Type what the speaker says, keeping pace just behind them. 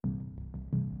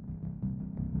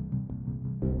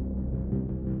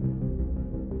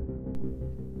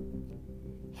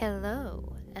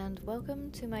Hello, and welcome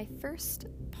to my first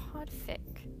podfic.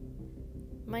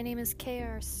 My name is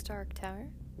K.R.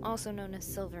 Starktower, also known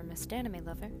as Silver Mist Anime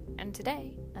Lover, and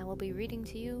today I will be reading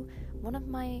to you one of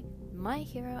my My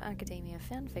Hero Academia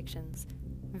fanfictions,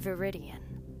 Viridian.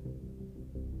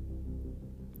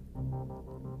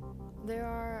 There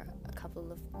are a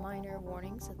couple of minor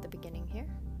warnings at the beginning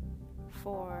here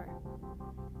for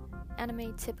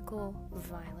anime-typical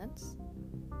violence,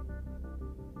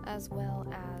 as well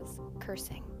as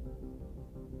cursing.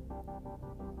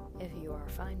 If you are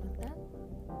fine with that,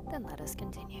 then let us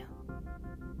continue.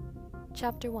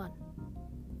 Chapter 1.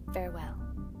 Farewell.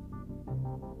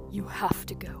 You have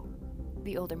to go,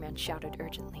 the older man shouted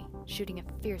urgently, shooting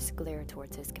a fierce glare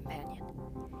towards his companion.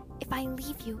 If I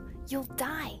leave you, you'll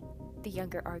die, the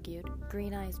younger argued,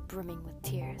 green eyes brimming with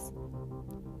tears.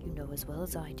 You know as well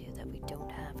as I do that we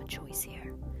don't have a choice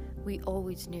here. We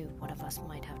always knew one of us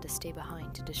might have to stay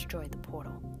behind to destroy the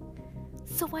portal.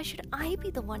 So why should I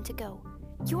be the one to go?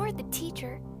 You're the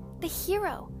teacher, the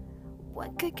hero.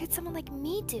 What good could someone like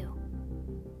me do?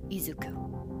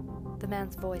 Izuku. The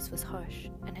man's voice was harsh,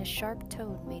 and his sharp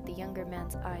tone made the younger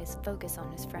man's eyes focus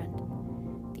on his friend.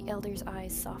 The elder's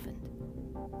eyes softened.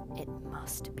 It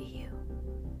must be you.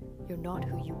 You're not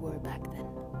who you were back then.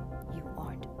 You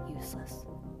aren't useless.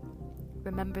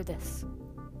 Remember this.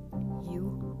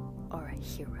 You are a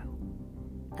hero,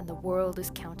 and the world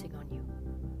is counting on you,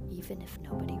 even if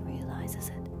nobody realizes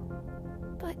it.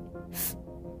 But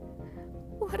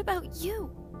what about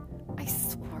you? I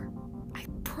swore, I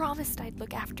promised I'd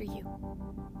look after you.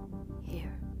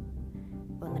 Here,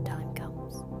 when the time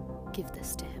comes, give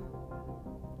this to him.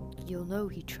 You'll know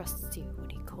he trusts you when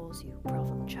he calls you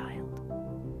problem child.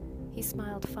 He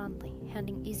smiled fondly,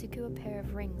 handing Izuku a pair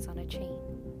of rings on a chain.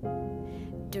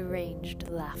 Deranged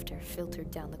laughter filtered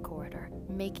down the corridor,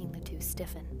 making the two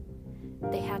stiffen.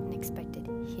 They hadn't expected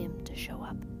him to show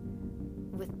up.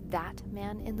 With that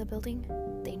man in the building,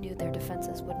 they knew their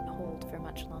defenses wouldn't hold for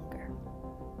much longer.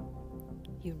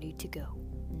 You need to go,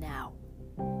 now.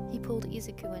 He pulled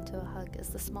Izuku into a hug as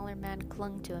the smaller man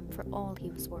clung to him for all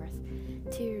he was worth,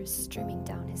 tears streaming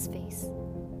down his face.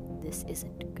 This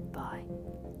isn't goodbye.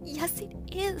 Yes, it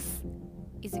is!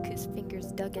 Izuku's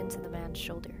fingers dug into the man's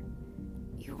shoulder.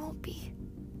 You won't be...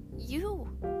 you!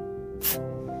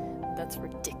 That's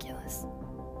ridiculous.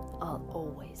 I'll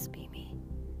always be me,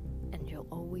 and you'll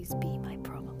always be my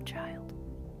problem child.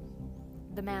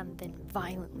 The man then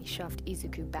violently shoved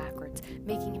Izuku backwards,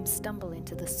 making him stumble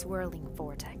into the swirling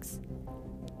vortex.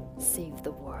 Save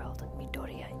the world,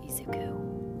 Midoriya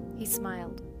Izuku. He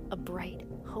smiled, a bright,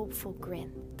 hopeful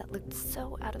grin that looked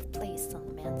so out of place on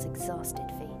the man's exhausted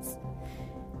face.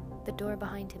 The door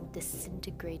behind him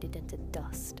disintegrated into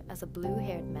dust as a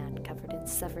blue-haired man covered in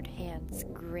severed hands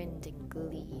grinned in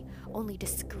glee, only to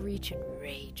screech in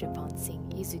rage upon seeing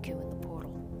Izuku in the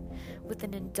portal. With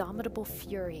an indomitable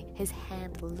fury, his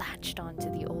hand latched onto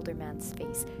the older man's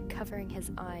face, covering his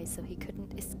eyes so he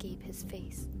couldn't escape his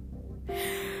face.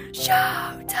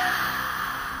 Shota!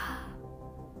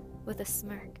 With a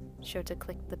smirk, Shota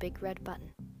clicked the big red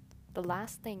button. The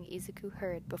last thing Izuku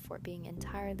heard before being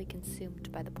entirely consumed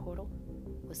by the portal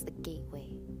was the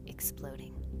gateway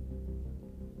exploding.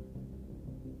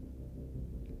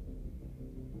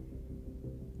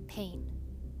 Pain.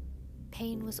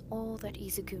 Pain was all that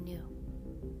Izuku knew.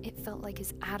 It felt like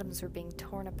his atoms were being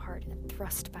torn apart and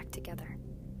thrust back together.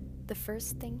 The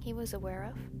first thing he was aware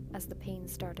of, as the pain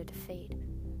started to fade,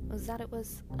 was that it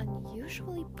was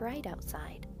unusually bright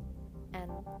outside, and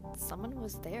someone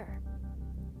was there.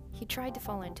 He tried to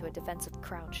fall into a defensive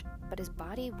crouch, but his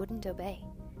body wouldn't obey.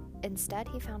 Instead,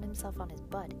 he found himself on his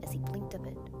butt as he blinked a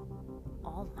bit.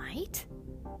 All Might?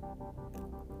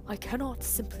 I cannot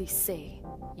simply say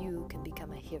you can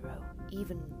become a hero,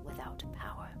 even without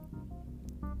power.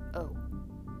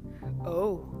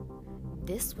 Oh,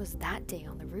 this was that day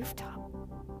on the rooftop.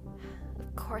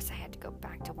 Of course I had to go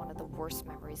back to one of the worst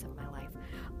memories of my life.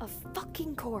 Of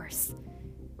fucking course!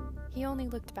 He only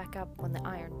looked back up when the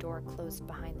iron door closed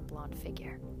behind the blonde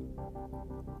figure.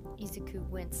 Izuku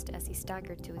winced as he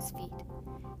staggered to his feet.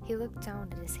 He looked down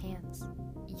at his hands.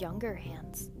 Younger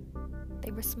hands.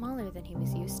 They were smaller than he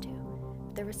was used to,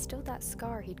 but there was still that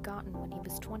scar he'd gotten when he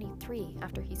was 23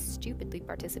 after he stupidly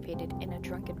participated in a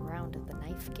drunken round of the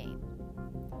knife game.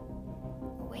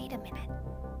 Wait a minute.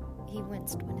 He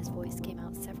winced when his voice came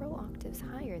out several octaves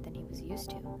higher than he was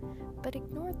used to, but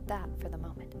ignored that for the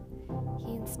moment.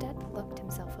 He instead looked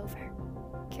himself over.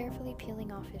 Carefully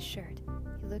peeling off his shirt,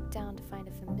 he looked down to find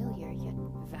a familiar yet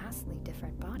vastly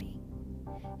different body.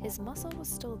 His muscle was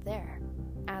still there,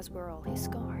 as were all his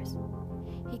scars.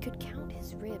 He could count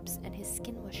his ribs, and his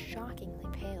skin was shockingly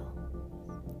pale.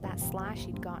 That slash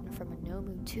he'd gotten from a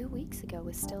Nomu 2 weeks ago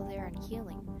was still there and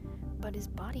healing, but his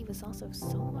body was also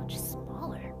so much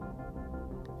smaller.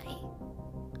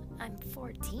 I'm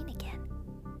 14 again.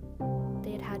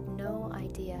 They had had no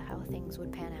idea how things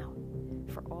would pan out.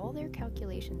 For all their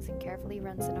calculations and carefully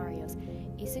run scenarios,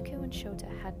 Izuku and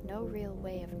Shota had no real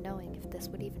way of knowing if this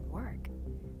would even work.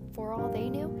 For all they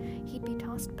knew, he'd be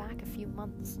tossed back a few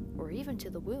months, or even to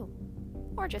the womb,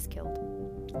 or just killed.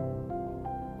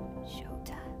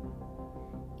 Shota.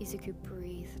 Izuku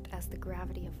breathed as the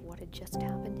gravity of what had just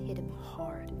happened hit him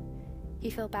hard. He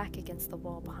fell back against the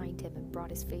wall behind him and brought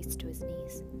his face to his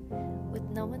knees. With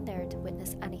no one there to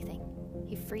witness anything,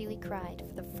 he freely cried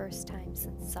for the first time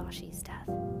since Sashi's death.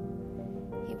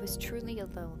 He was truly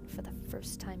alone for the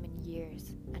first time in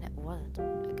years, and it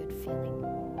wasn't a good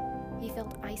feeling. He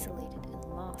felt isolated and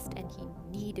lost, and he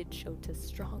needed Shota's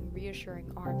strong,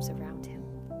 reassuring arms around him.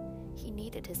 He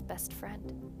needed his best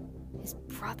friend, his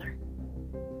brother.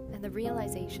 And the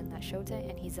realization that Shota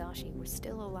and Hisashi were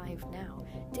still alive now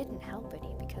didn't help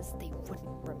any because they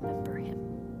wouldn't remember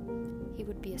him. He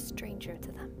would be a stranger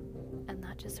to them, and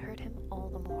that just hurt him all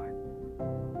the more.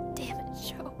 Damn it,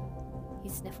 Sho, he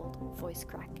sniffled, voice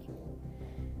cracking.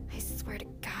 I swear to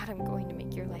God I'm going to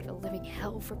make your life a living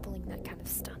hell for pulling that kind of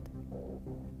stunt.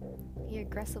 He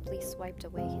aggressively swiped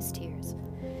away his tears.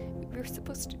 We were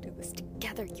supposed to do this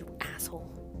together, you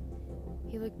asshole.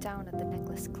 He looked down at the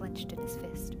necklace clenched in his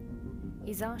fist.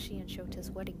 Hisashi and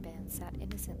Shota's wedding band sat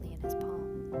innocently in his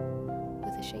palm.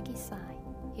 With a shaky sigh,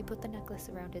 he put the necklace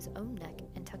around his own neck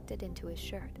and tucked it into his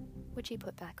shirt, which he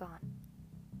put back on.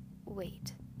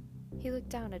 Wait. He looked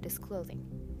down at his clothing.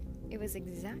 It was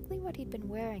exactly what he'd been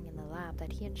wearing in the lab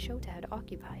that he and Shota had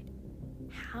occupied.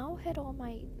 How had All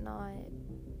Might not...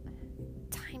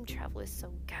 Time travel is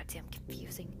so goddamn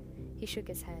confusing. He shook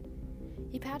his head.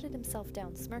 He patted himself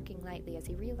down, smirking lightly as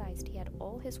he realized he had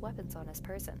all his weapons on his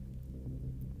person.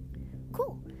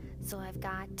 Cool, so I've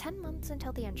got 10 months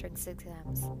until the entrance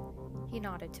exams. He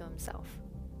nodded to himself.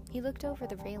 He looked over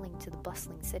the railing to the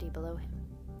bustling city below him.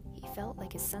 He felt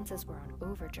like his senses were on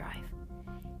overdrive.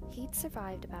 He'd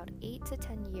survived about 8 to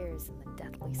 10 years in the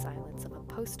deathly silence of a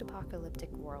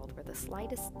post-apocalyptic world where the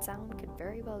slightest sound could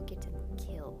very well get him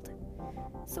killed.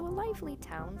 So a lively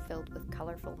town filled with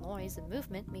colorful noise and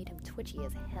movement made him twitchy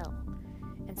as hell,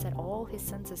 and set all his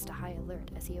senses to high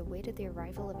alert as he awaited the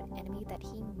arrival of an enemy that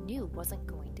he knew wasn't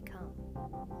going to come.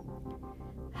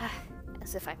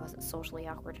 As if I wasn't socially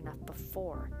awkward enough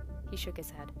before, he shook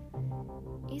his head.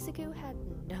 Izuku had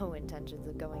no intentions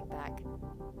of going back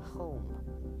home.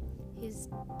 His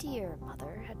dear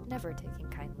mother had never taken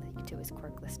kindly to his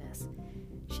quirklessness.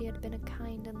 She had been a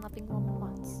kind and loving woman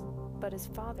once, but his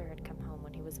father had come home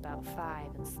when he was about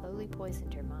 5 and slowly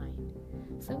poisoned her mind.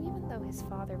 So even though his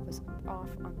father was off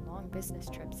on long business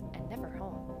trips and never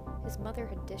home, his mother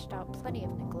had dished out plenty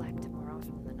of neglect more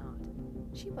often than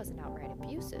not. She wasn't outright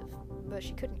abusive, but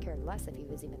she couldn't care less if he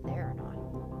was even there or not.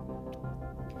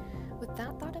 With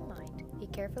that thought in mind, he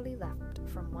carefully left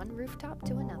from one rooftop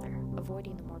to another,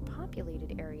 avoiding the more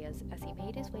populated areas as he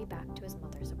made his way back to his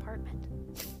mother's apartment.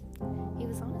 He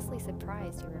was honestly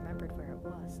surprised he remembered where it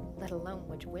was, let alone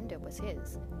which window was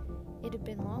his. It had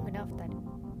been long enough that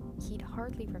he'd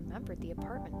hardly remembered the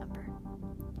apartment number.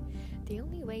 The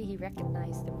only way he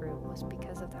recognized the room was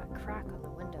because of that crack on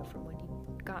the window from when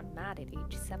he'd gotten mad at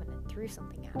age 7 and threw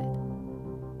something at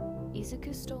it.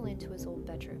 Izuku stole into his old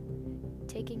bedroom,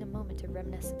 taking a moment to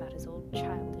reminisce about his old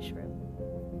childish room.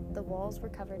 The walls were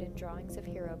covered in drawings of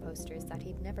hero posters that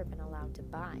he'd never been allowed to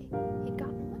buy. He'd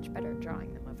gotten much better at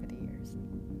drawing them over the years.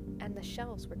 And the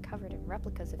shelves were covered in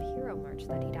replicas of hero merch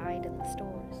that he'd eyed in the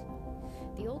stores.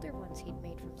 The older ones he'd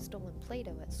made from stolen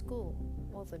Play-Doh at school,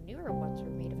 while the newer ones were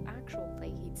made of actual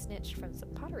clay he'd snitched from some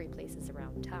pottery places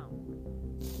around town.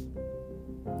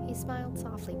 He smiled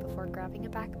softly before grabbing a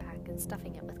backpack and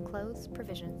stuffing it with clothes,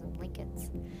 provisions, and Lincolns.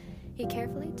 He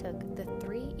carefully took the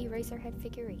 3 Eraserhead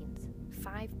figurines,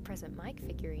 5 Present Mike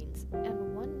figurines,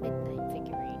 and 1 Midnight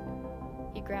figurine.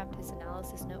 He grabbed his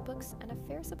analysis notebooks and a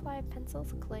fair supply of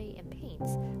pencils, clay, and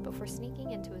paints before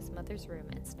sneaking into his mother's room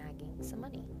and snagging some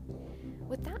money.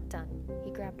 With that done,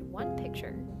 he grabbed 1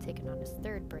 picture, taken on his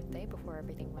 3rd birthday before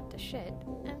everything went to shit,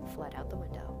 and fled out the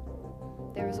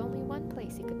window. There was only one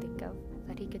place he could think of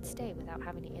that he could stay without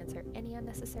having to answer any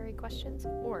unnecessary questions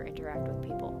or interact with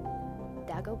people.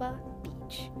 Dagobah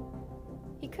Beach.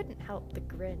 He couldn't help but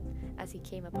grin as he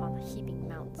came upon the heaping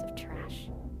mounds of trash.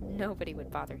 Nobody would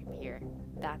bother him here,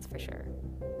 that's for sure.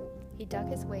 He dug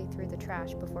his way through the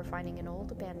trash before finding an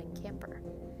old abandoned camper.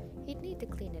 He'd need to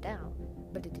clean it out,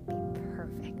 but it'd be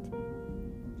perfect.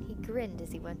 He grinned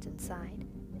as he went inside.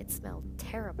 It smelled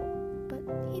terrible, but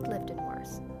but he'd lived in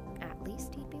worse. At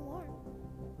least he'd be warm.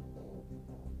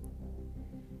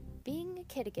 Being a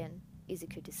kid again,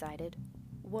 Izuku decided,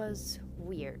 was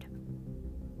weird.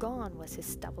 Gone was his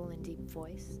stubble and deep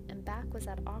voice, and back was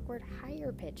that awkward,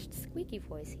 higher-pitched, squeaky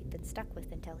voice he'd been stuck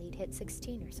with until he'd hit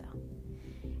 16 or so.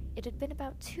 It had been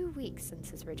about 2 weeks since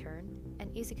his return,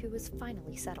 and Izuku was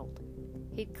finally settled.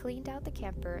 He'd cleaned out the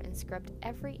camper and scrubbed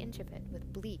every inch of it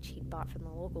with bleach he'd bought from the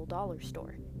local dollar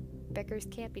store. Beggars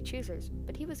can't be choosers,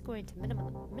 but he was going to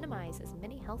minimize as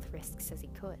many health risks as he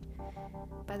could.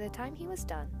 By the time he was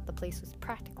done, the place was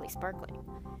practically sparkling.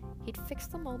 He'd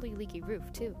fixed the moldy, leaky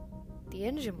roof, too. The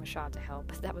engine was shot to hell,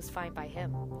 but that was fine by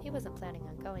him. He wasn't planning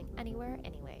on going anywhere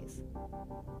anyways.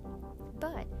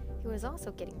 But he was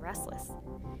also getting restless.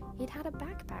 He'd had a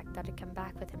backpack that had come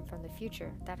back with him from the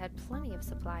future that had plenty of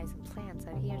supplies and plans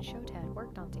that he and Shota had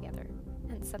worked on together,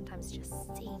 and sometimes just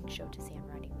seeing Shota's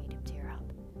handwriting made him tear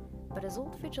up. But his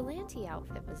old vigilante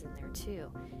outfit was in there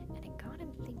too, and it got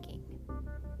him thinking.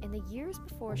 In the years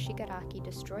before Shigaraki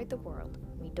destroyed the world,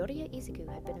 Midoriya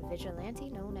Izuku had been a vigilante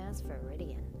known as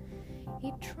Viridian.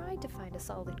 He'd tried to find a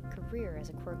solid career as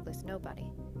a quirkless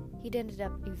nobody. He'd ended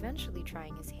up eventually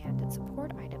trying his hand at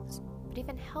support items, but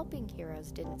even helping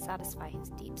heroes didn't satisfy his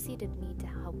deep-seated need to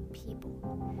help people.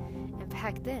 And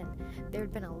back then, there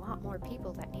had been a lot more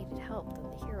people that needed help than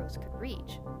the heroes could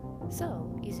reach.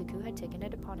 So, Izuku had taken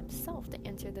it upon himself to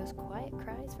answer those quiet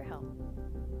cries for help.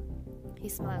 He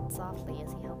smiled softly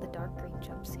as he held the dark green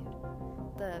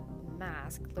jumpsuit. The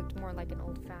mask looked more like an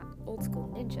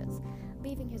old-school ninja's,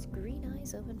 leaving his green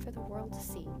eyes open for the world to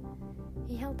see.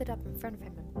 He held it up in front of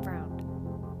him and frowned.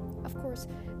 Of course,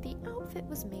 the outfit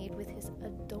was made with his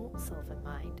adult self in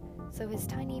mind, so his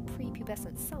tiny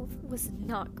prepubescent self was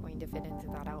not going to fit into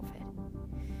that outfit.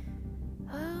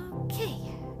 Okay,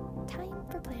 time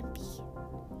for Plan B.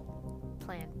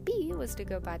 Plan B was to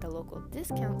go by the local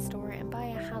discount store and buy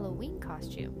a Halloween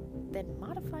costume, then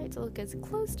modify it to look as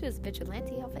close to his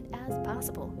vigilante outfit as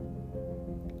possible.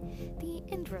 The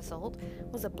end result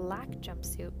was a black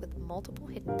jumpsuit with multiple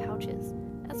hidden pouches,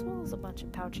 as well as a bunch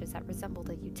of pouches that resembled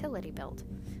a utility belt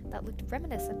that looked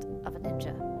reminiscent of a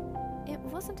ninja. It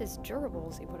wasn't as durable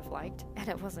as he would have liked, and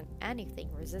it wasn't anything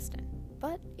resistant,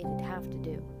 but it'd have to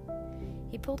do.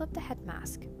 He pulled up the head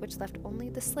mask, which left only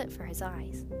the slit for his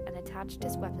eyes, and attached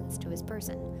his weapons to his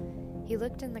person. He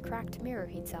looked in the cracked mirror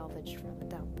he'd salvaged from a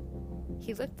dump.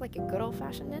 He looked like a good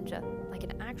old-fashioned ninja, like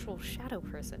an actual shadow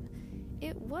person.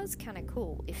 It was kinda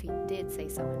cool if he did say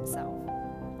so himself.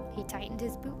 He tightened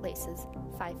his bootlaces,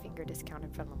 5-finger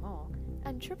discounted from them all,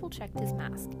 and triple-checked his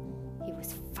mask. He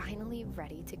was finally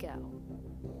ready to go.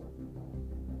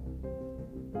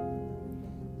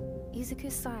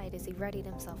 Izuku sighed as he readied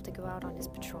himself to go out on his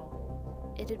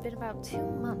patrol. It had been about 2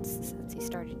 months since he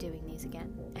started doing these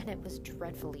again, and it was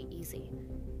dreadfully easy.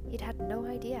 He'd had no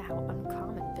idea how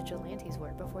uncommon vigilantes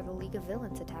were before the League of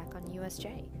Villains attack on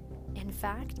USJ. In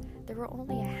fact, there were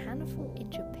only a handful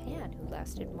in Japan who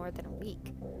lasted more than a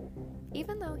week.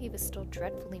 Even though he was still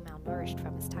dreadfully malnourished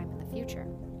from his time in the future,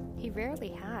 he rarely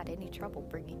had any trouble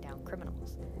bringing down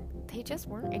criminals. They just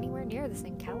weren't anywhere near the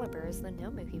same caliber as the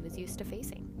Nomu he was used to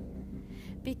facing.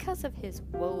 Because of his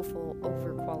woeful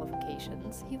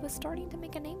overqualifications, he was starting to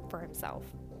make a name for himself.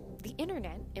 The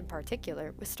internet, in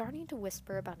particular, was starting to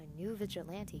whisper about a new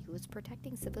vigilante who was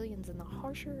protecting civilians in the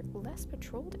harsher, less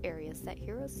patrolled areas that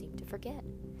heroes seemed to forget.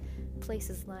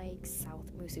 Places like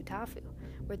South Musutafu,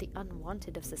 where the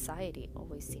unwanted of society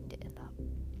always seemed to end up.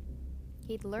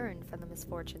 He'd learned from the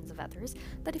misfortunes of others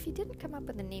that if he didn't come up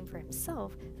with a name for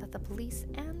himself, that the police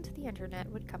and the internet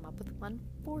would come up with one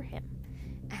for him.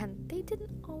 And they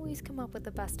didn't always come up with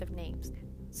the best of names.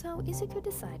 So Izuku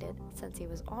decided, since he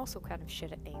was also kind of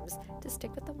shit at names, to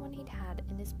stick with the one he'd had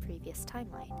in his previous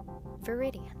timeline,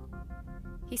 Viridian.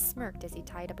 He smirked as he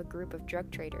tied up a group of drug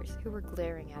traders who were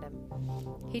glaring at him.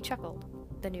 He chuckled.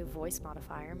 The new voice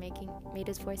modifier made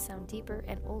his voice sound deeper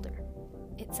and older.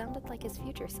 It sounded like his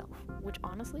future self, which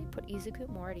honestly put Izuku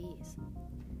more at ease.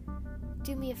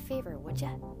 "Do me a favor, would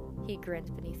ya?" He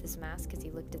grinned beneath his mask as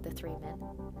he looked at the 3 men.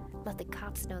 "Let the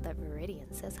cops know that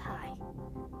Viridian says hi."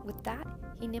 With that,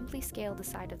 he nimbly scaled the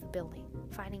side of the building,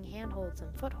 finding handholds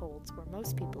and footholds where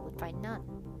most people would find none.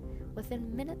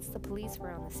 Within minutes, the police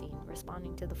were on the scene,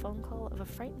 responding to the phone call of a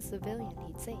frightened civilian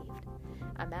he'd saved.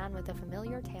 A man with a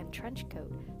familiar tan trench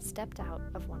coat stepped out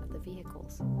of one of the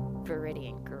vehicles.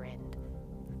 Viridian grinned.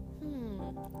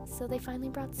 So they finally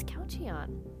brought Scouchy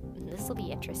on. This'll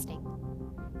be interesting."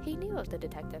 He knew of the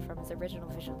detective from his original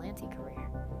vigilante career.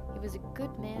 He was a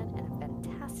good man and a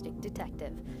fantastic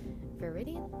detective.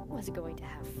 Viridian was going to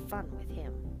have fun with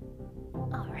him.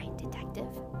 All right, detective,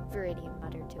 Viridian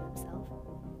muttered to himself.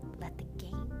 Let the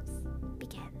games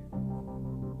begin.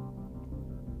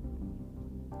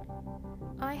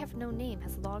 I Have No Name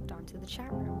has logged onto the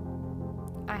chat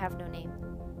room. I Have No Name.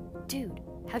 Dude,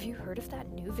 have you heard of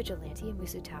that new vigilante in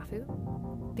Musutafu?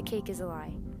 The cake is a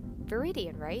lie.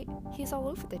 Viridian, right? He's all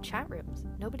over the chat rooms.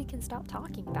 Nobody can stop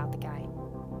talking about the guy.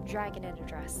 Dragon in a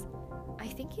dress. I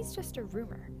think he's just a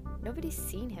rumor. Nobody's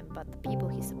seen him but the people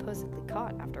he supposedly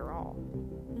caught, after all.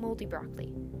 Moldy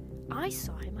Broccoli. I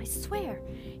saw him, I swear.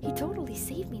 He totally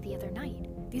saved me the other night.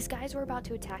 These guys were about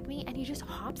to attack me, and he just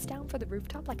hops down for the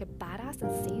rooftop like a badass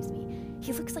and saves me.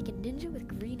 He looks like a ninja with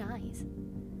green eyes.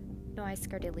 No Eyes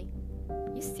Scardilli.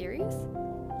 You serious?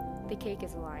 The cake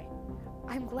is a lie.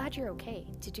 I'm glad you're okay.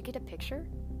 Did you get a picture?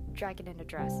 Dragon in a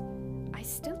dress. I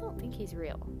still don't think he's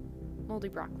real. Moldy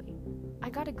Broccoli. I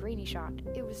got a grainy shot.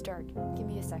 It was dark. Give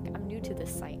me a sec. I'm new to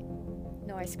this site.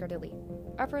 No Eyes Scardilli.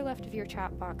 Upper left of your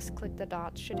chat box, click the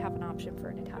dots. Should have an option for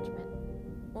an attachment.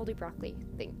 Moldy Broccoli.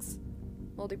 Thanks.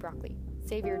 Moldy Broccoli.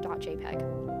 Savior.jpg.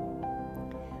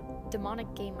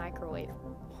 Demonic Game Microwave.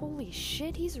 Holy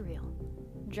shit, he's real.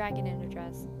 Dragon in a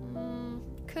dress.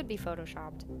 Could be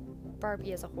photoshopped.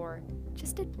 Barbie as a whore.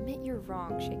 Just admit you're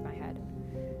wrong, shake my head.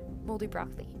 Moldy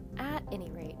Broccoli. At any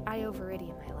rate, I owe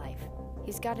Viridian my life.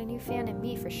 He's got a new fan in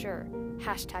me for sure.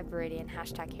 Hashtag Viridian,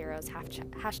 hashtag heroes,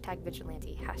 hashtag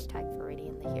vigilante, hashtag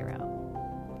Viridian the hero.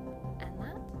 And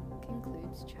that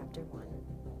concludes chapter 1.